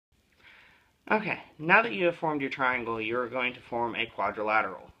Okay, now that you have formed your triangle, you're going to form a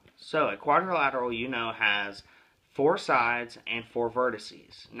quadrilateral. So a quadrilateral, you know, has 4 sides and 4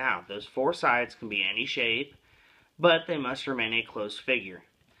 vertices. Now, those 4 sides can be any shape, but they must remain a closed figure.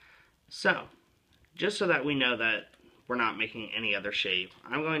 So, just so that we know that we're not making any other shape,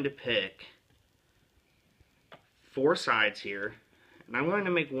 I'm going to pick 4 sides here, and I'm going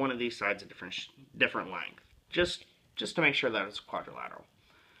to make one of these sides a different length, just to make sure that it's a quadrilateral.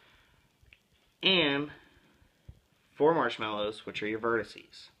 And 4 marshmallows, which are your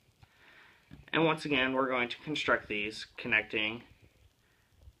vertices. And once again, we're going to construct these, connecting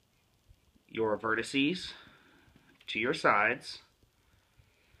your vertices to your sides,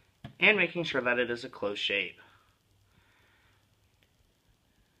 and making sure that it is a closed shape.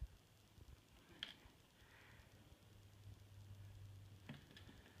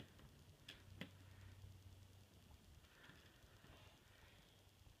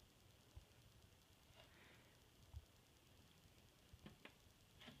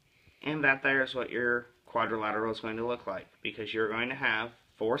 And that there is what your quadrilateral is going to look like, because you're going to have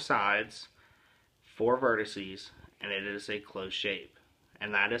 4 sides, 4 vertices, and it is a closed shape.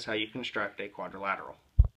 And that is how you construct a quadrilateral.